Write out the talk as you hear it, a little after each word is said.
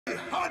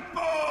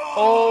Huttball!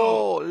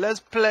 Oh, let's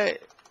play.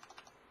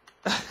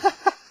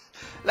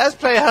 Let's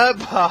play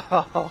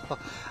Huttball.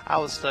 I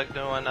was stuck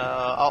doing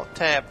Alt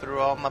Tab through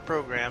all my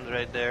programs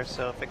right there,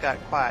 so if it got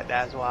quiet,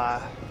 that's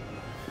why.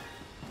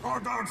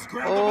 Frog dogs,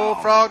 Oh,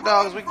 frog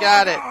dogs, we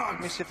got it.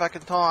 Let me see if I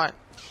can taunt.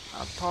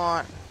 I'll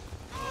taunt.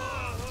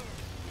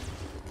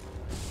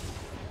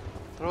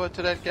 Throw it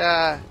to that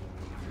guy.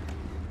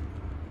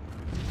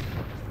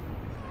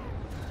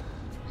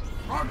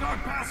 Frog dog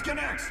pass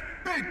connects.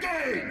 Big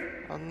game.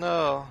 Oh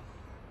no.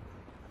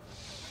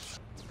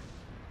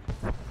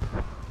 Oh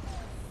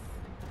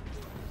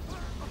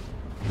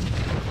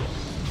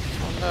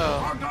no.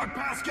 Frog dog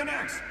pass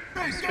connects.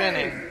 Big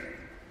Spinning. game.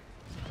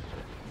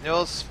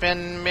 You'll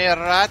spin me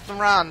right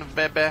around,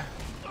 baby.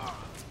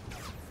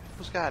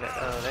 Who's got it?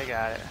 Oh, they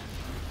got it.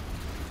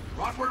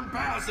 Rockworm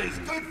pass is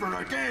good for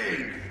a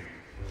gain.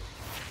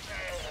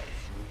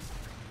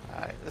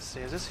 Alright, let's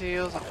see. Is this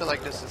heals? I feel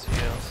like this is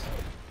heals.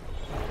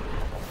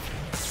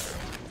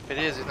 If it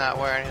is, he's not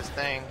wearing his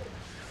thing.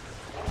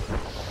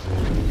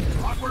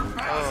 Rockworm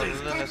pass Oh, is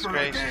good goodness for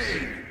gracious. a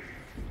gain.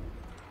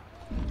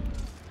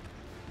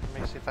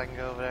 Let me see if I can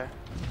go over there.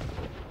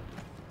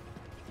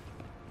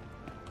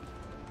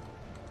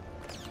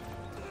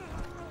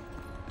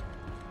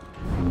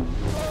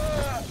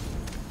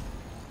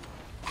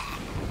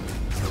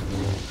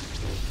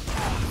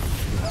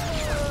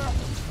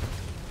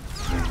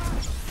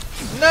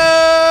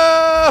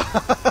 No!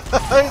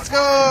 He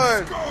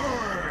scored!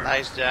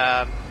 Nice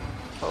job.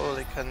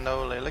 Holy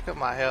cannoli. Look at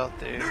my health,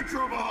 dude.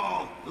 Neutral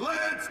ball.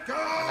 Let's go.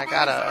 And I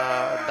got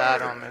a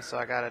dot on me, so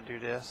I gotta do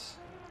this.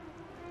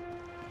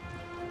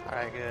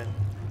 Alright, good.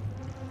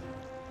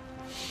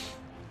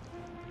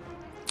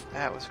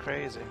 That was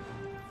crazy.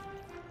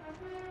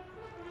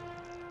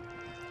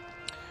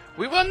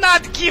 We will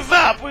not give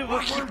up! We will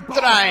keep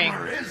trying!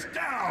 Is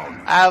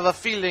down. I have a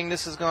feeling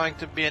this is going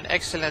to be an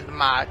excellent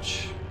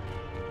match.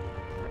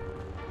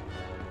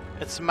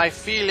 It's my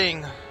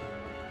feeling.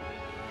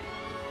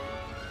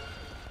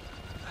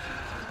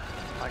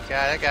 My God,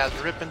 that guy's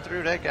ripping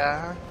through that guy,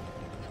 huh?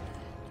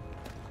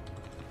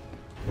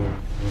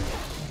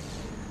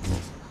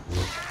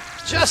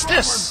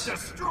 Justice!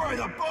 Destroy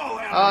the ball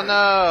handler. Oh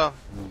no!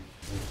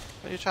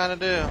 What are you trying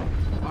to do?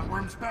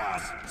 Rockworm's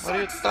pass. What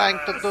are you trying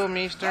to do,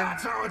 mister?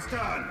 That's how it's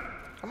done.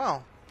 Come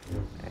on.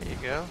 There you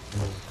go.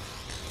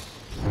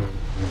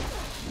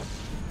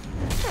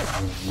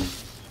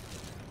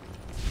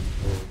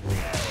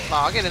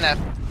 Come on, get in that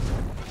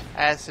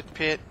acid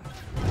pit.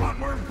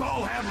 Rockworm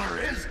ball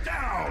handler is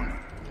down.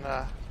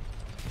 Nah.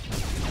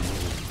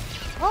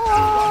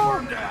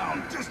 Rockworm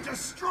down. Just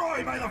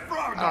destroyed by the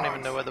frog I don't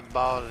even know where the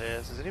ball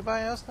is. Does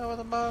anybody else know where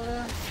the ball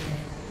is?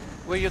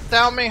 Will you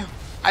tell me?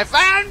 I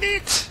found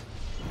it!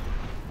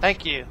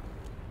 Thank you.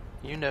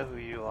 You know who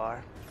you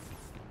are.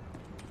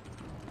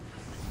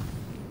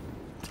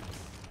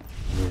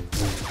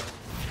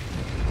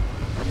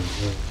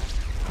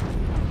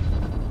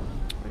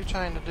 What are you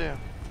trying to do?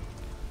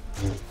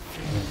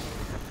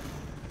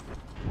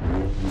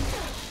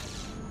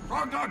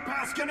 Frog dog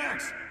pass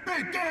connects.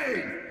 Big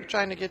game. You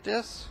trying to get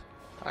this?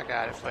 I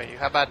got it for you.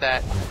 How about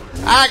that?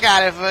 I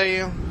got it for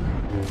you.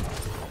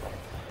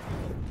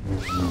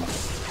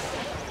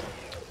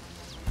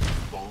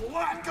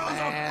 What goes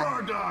a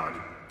frog dog?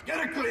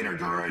 Get a cleaner,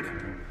 droid.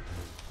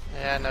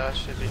 Yeah, I know I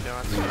should be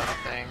doing some other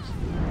things.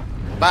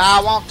 But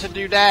I want to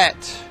do that.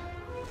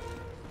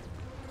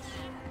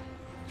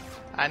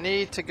 I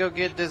need to go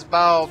get this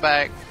ball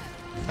back.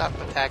 Stop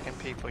attacking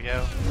people,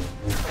 yo.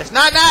 It's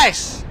not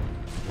nice!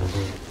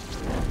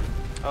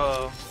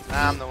 Uh-oh.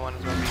 Now I'm the one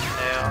who's gonna be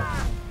nailed.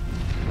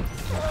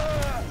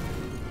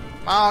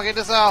 Come on, get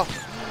this off.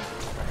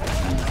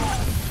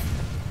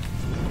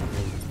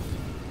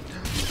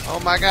 Oh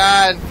my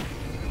God.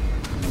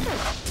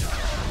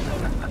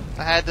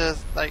 I had to,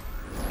 like,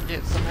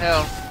 get some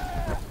help.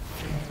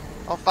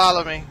 Don't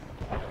follow me.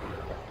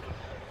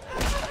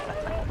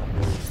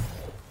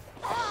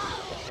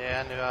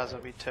 Yeah, I knew I was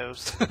gonna be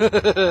toast.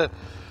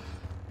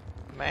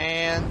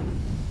 Man.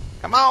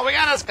 Come on, we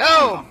gotta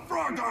go! The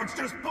frog dogs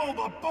just pulled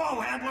the ball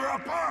handler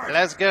apart.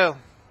 Let's go.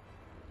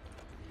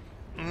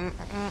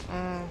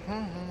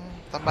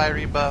 Somebody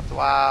rebuffed.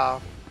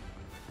 Wow.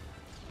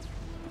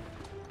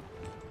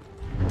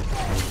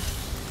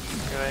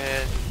 Go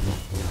ahead.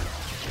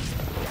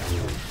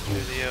 Do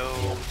the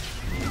old.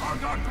 Frog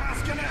dog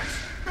pass connects.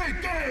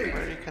 Big game.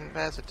 Where do you can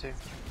pass it to?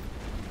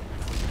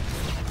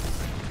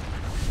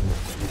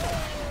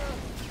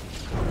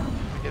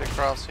 Get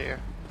across here.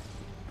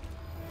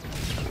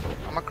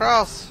 I'm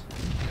across.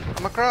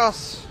 I'm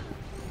across.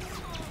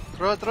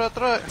 Throw it, throw it,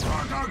 throw it.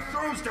 Frog dog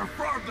throws to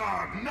frog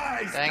dog.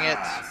 Nice Dang it.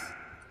 pass.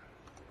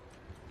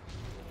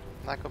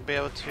 I'm not gonna be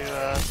able to,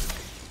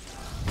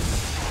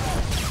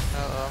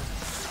 uh-oh.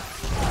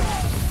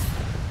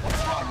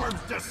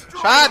 Frogworm's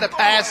destroyed Tried the to ball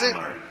pass it.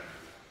 handler.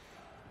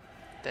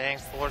 Dang,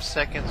 4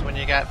 seconds when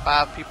you got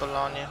 5 people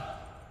on you.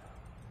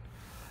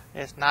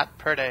 It's not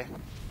pretty.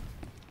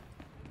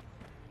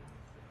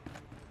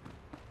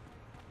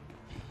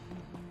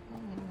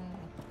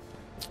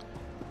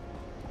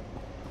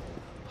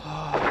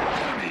 Oh.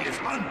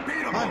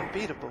 unbeatable.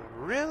 Unbeatable,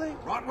 really?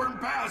 Rotworm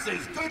Pass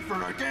is good for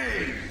a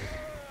game.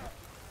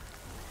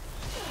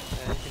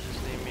 Yeah, you can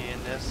just leave me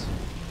in this.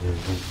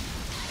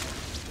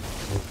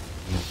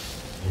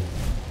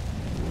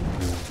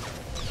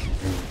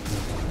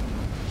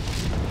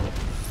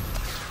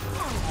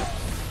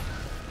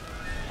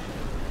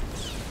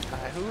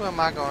 Alright, who am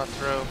I gonna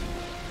throw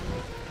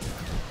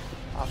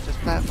off this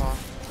platform?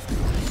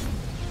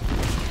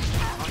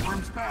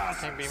 Rotworm's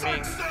Pass. Can't be me.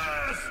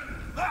 Success!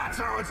 That's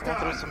how it's I'll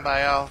throw done.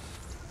 somebody off.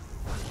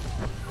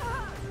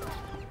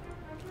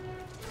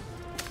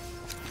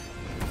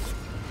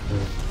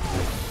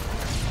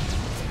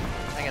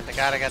 Dang it, the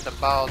guy that got the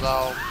balls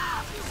all.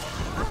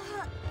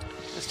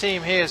 This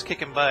team here is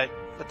kicking butt,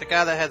 but the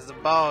guy that has the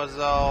ball is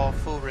all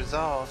full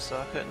resolve, so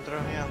I couldn't throw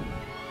him.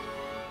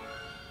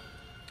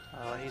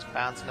 Oh, he's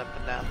bouncing up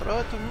and down. Throw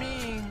it to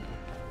me!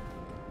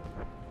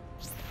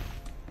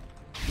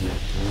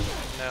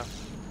 No.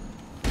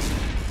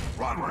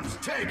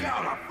 Rotworms take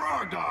out a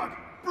frog dog.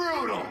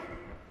 Brutal.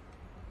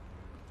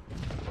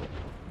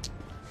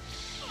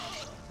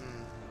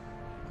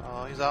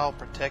 Oh, he's all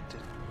protected.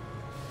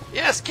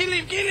 Yes, kill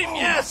him,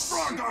 yes! The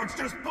frog dogs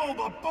just pulled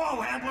the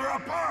ball handler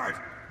apart.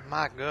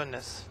 My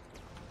goodness.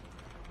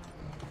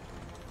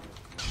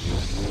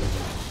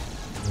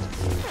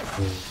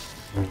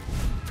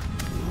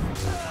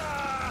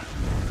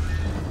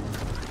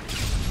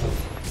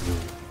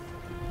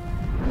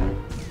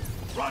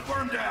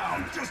 Rotworm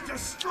down. Just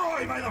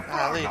destroyed by the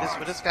frog Golly,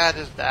 dogs. this guy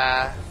just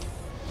died.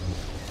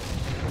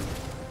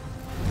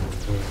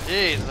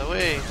 Jeez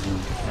Louise.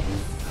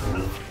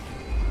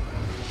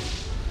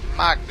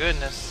 My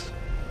goodness.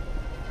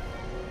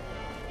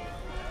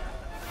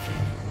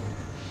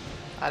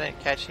 I didn't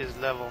catch his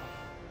level.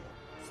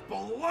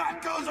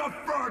 Splat goes a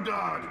frog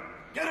dog.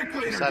 Get a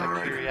cleaner, Just out of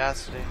Greg.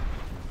 curiosity.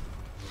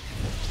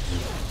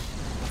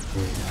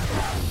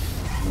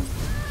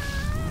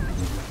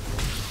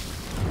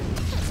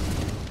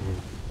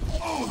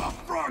 Oh, the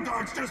frog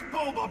dogs just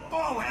pulled the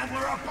ball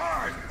handler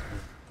apart.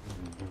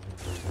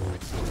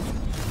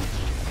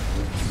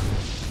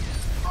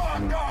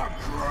 Frog dog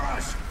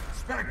crush.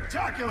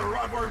 Spectacular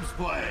Rotworms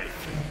play.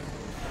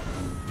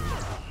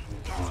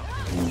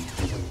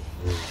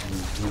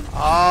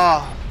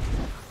 Oh.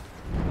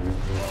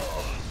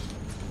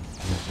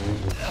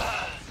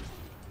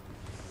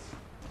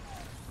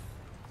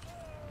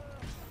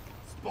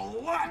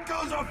 Splat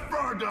goes a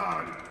frog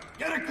dog.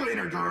 Get a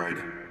cleaner,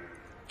 droid.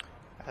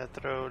 I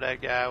throw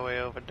that guy way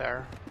over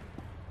there.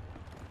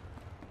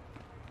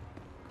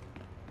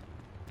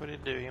 What did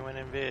he do? He went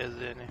in biz,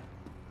 didn't he?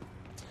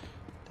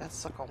 That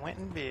sucker went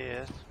in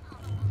biz.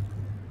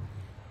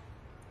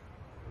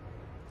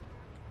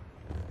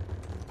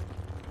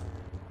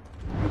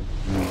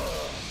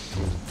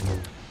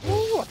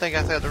 Ooh, I think I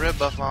still have the red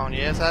buff on.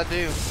 Yes, I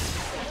do.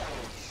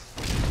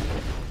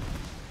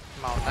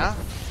 Come on now.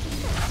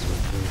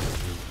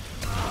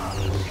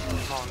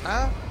 Come on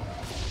now.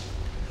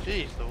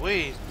 Jeez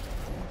Louise.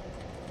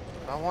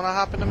 Do I want to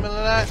hop in the middle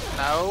of that?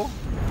 No.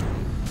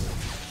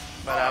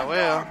 But I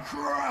will.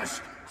 Crush!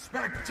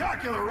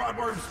 Spectacular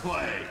Rotworms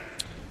play.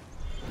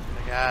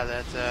 The guy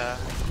that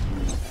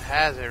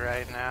has it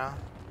right now.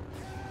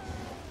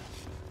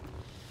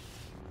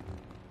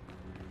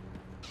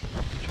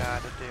 What you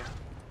trying to do?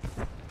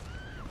 What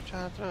you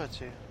trying to throw it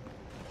to?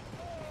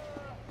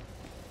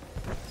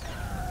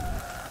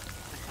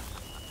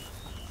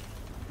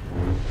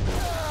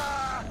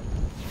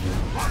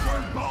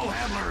 Rotworm ball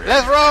handler.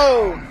 Let's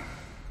roll!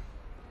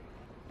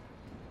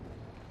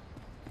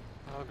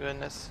 Oh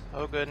goodness.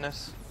 Oh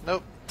goodness.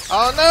 Nope.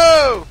 Oh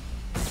no!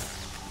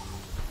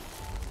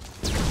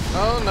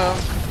 Oh no.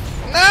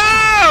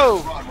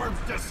 No!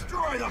 Rotworms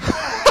destroy the ball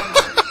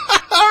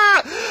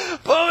handler.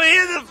 Pull me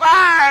in the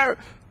fire!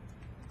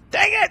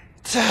 Dang it!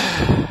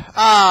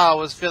 Ah, I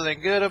was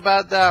feeling good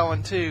about that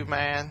one too,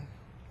 man.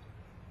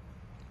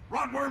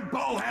 Rotworm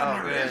ball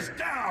handler good. is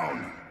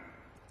down.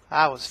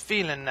 I was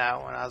feeling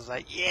that one. I was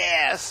like,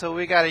 yeah, so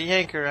we got a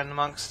yanker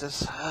amongst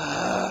us.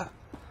 I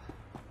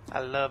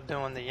love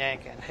doing the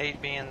yanking.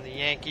 Hate being the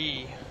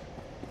Yankee.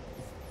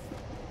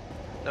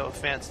 No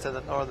offense to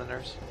the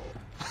Northerners.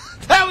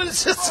 That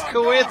was just a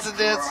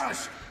coincidence.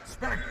 Crush.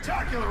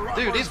 Spectacular Rotworms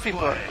Dude, these people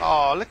are... play.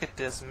 Oh, look at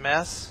this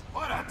mess.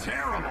 What a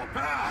terrible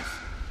pass.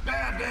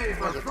 Bad day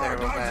for Was a frog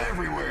terrible dogs pass.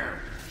 everywhere.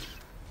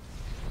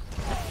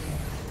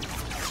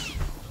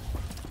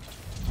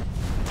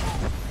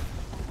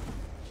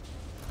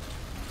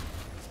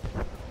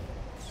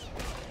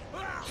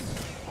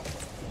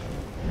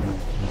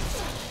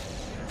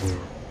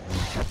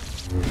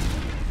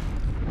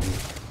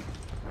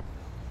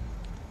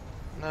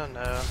 No,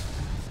 no.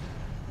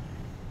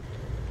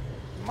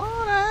 Come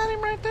on, I had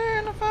him right there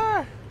in the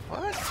fire.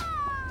 What?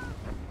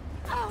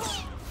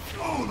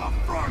 Oh,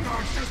 the frog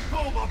dogs just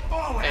pulled the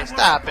ball Hey, handler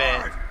stop it.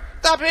 apart.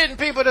 Stop hitting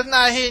people that's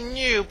not hitting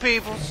you,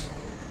 peoples.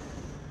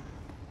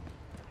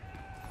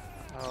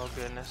 Oh,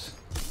 goodness.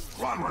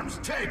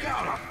 Rotworms take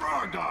out a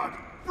frog dog.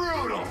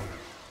 Brutal.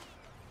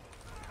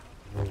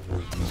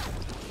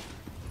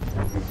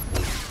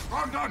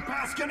 Frog dog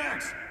pass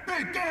connects.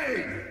 Big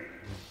game.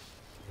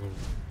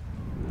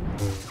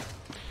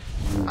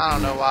 I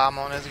don't know why I'm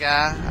on this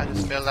guy. I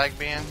just feel like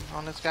being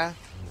on this guy.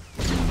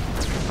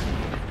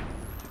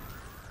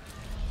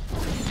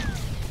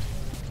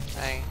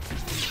 Dang.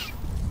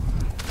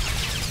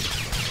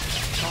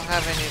 Don't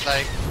have any,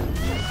 like...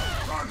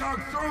 Frog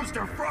Dog throws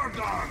to Frog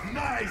Dog.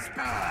 Nice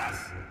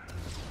pass.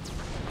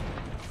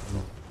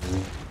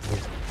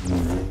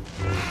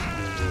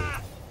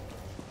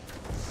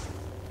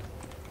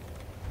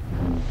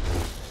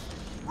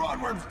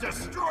 Rodworms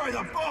destroy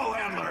the ball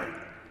handler.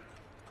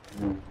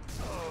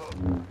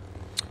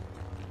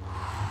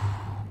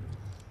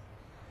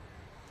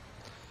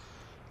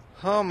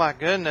 Oh my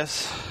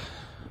goodness.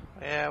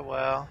 Yeah,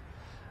 well,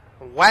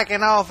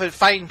 whacking off and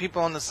fighting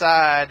people on the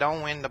side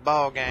don't win the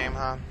ball game,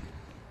 huh?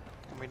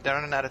 We're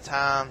running out of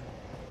time.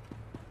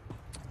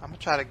 I'm gonna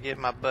try to get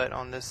my butt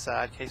on this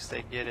side in case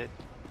they get it.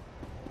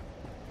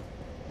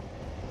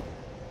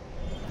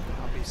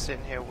 I'll be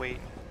sitting here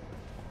waiting.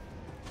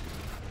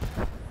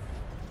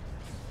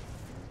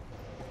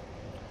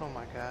 Oh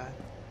my god.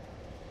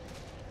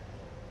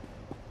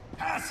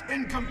 Pass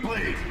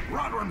incomplete.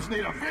 Rodworms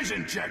need a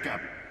vision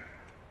checkup.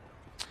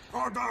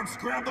 Frog Dogs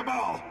grab the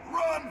ball.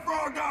 Run,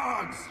 Frog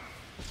Dogs!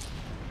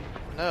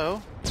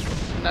 No.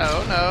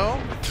 No, no.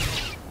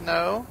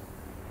 No.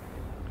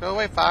 Go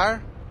away,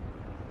 fire.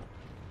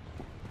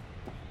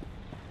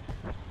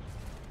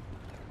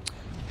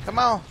 Come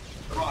on.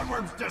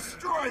 Rodworms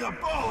destroy the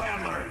ball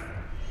handler.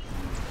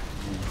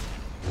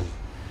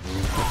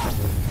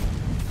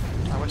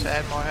 I wish I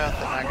had more health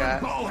than I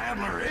got. Ball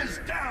handler is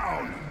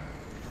down.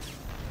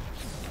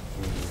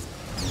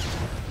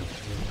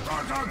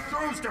 Frog Dog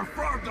throws to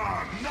Frog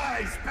Dog.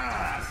 Nice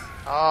pass.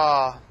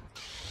 Oh.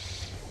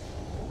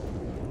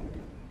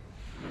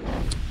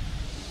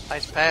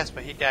 Nice pass,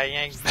 but he got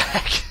yanked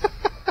back.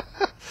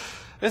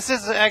 This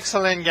is an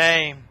excellent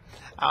game.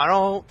 I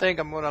don't think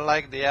I'm going to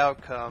like the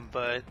outcome,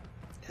 but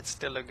it's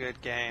still a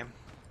good game.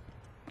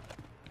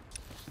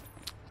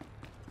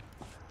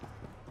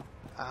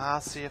 I'll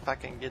see if I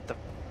can get the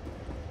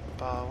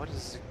ball. What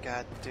is the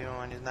guy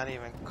doing? He's not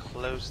even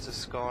close to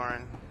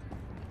scoring.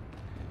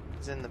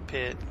 He's in the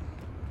pit.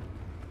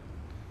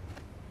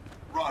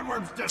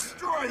 Rodworms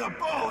destroy the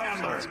ball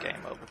handler. So it's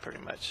game over pretty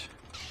much.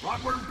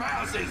 Rodworm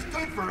pass is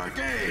good for a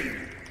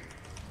gain.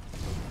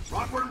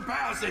 Rodworm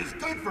pass is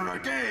good for a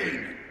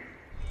gain.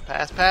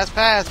 Pass, pass,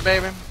 pass,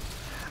 baby.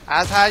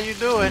 That's how you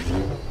do it.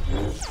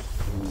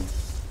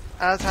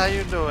 That's how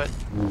you do it.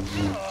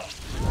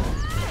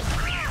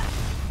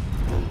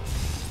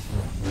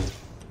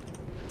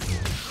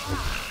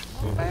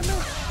 Baby.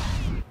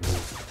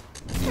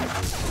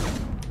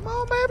 Come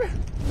on, baby.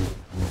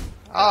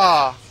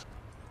 Oh.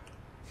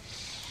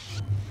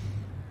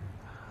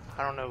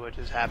 I don't know what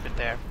just happened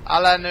there.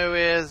 All I know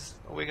is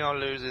we're going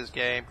to lose this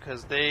game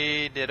because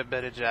they did a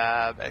better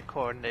job at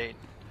coordinating.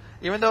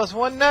 Even though it's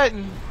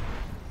 1-0,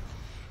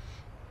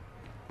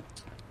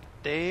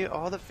 they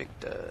are the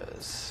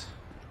victors.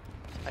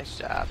 Nice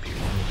job,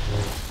 people.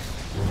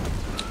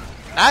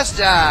 Nice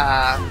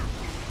job.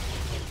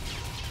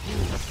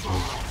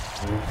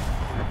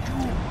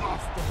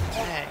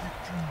 Dang.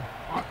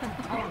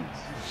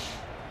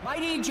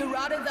 Mighty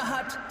Gerada the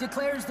Hutt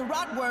declares the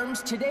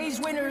Rotworms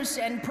today's winners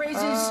and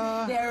praises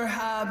their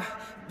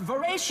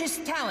voracious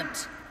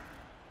talent.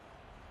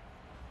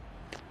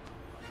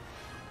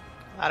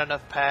 Not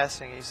enough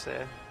passing, he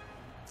said.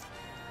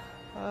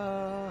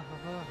 I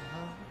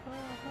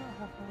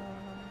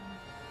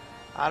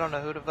don't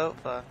know who to vote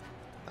for.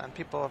 And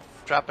people are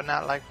dropping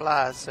out like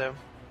flies, so.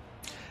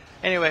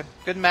 Anyway,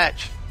 good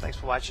match. Thanks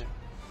for watching.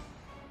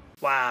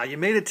 Wow, you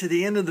made it to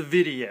the end of the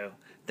video.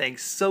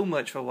 Thanks so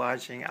much for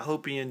watching. I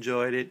hope you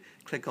enjoyed it.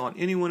 Click on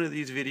any one of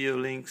these video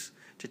links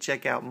to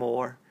check out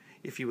more.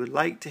 If you would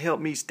like to help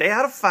me stay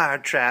out of fire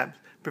traps,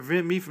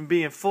 prevent me from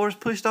being force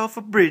pushed off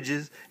of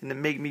bridges, and to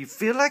make me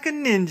feel like a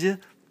ninja,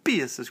 be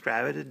a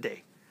subscriber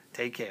today.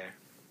 Take care.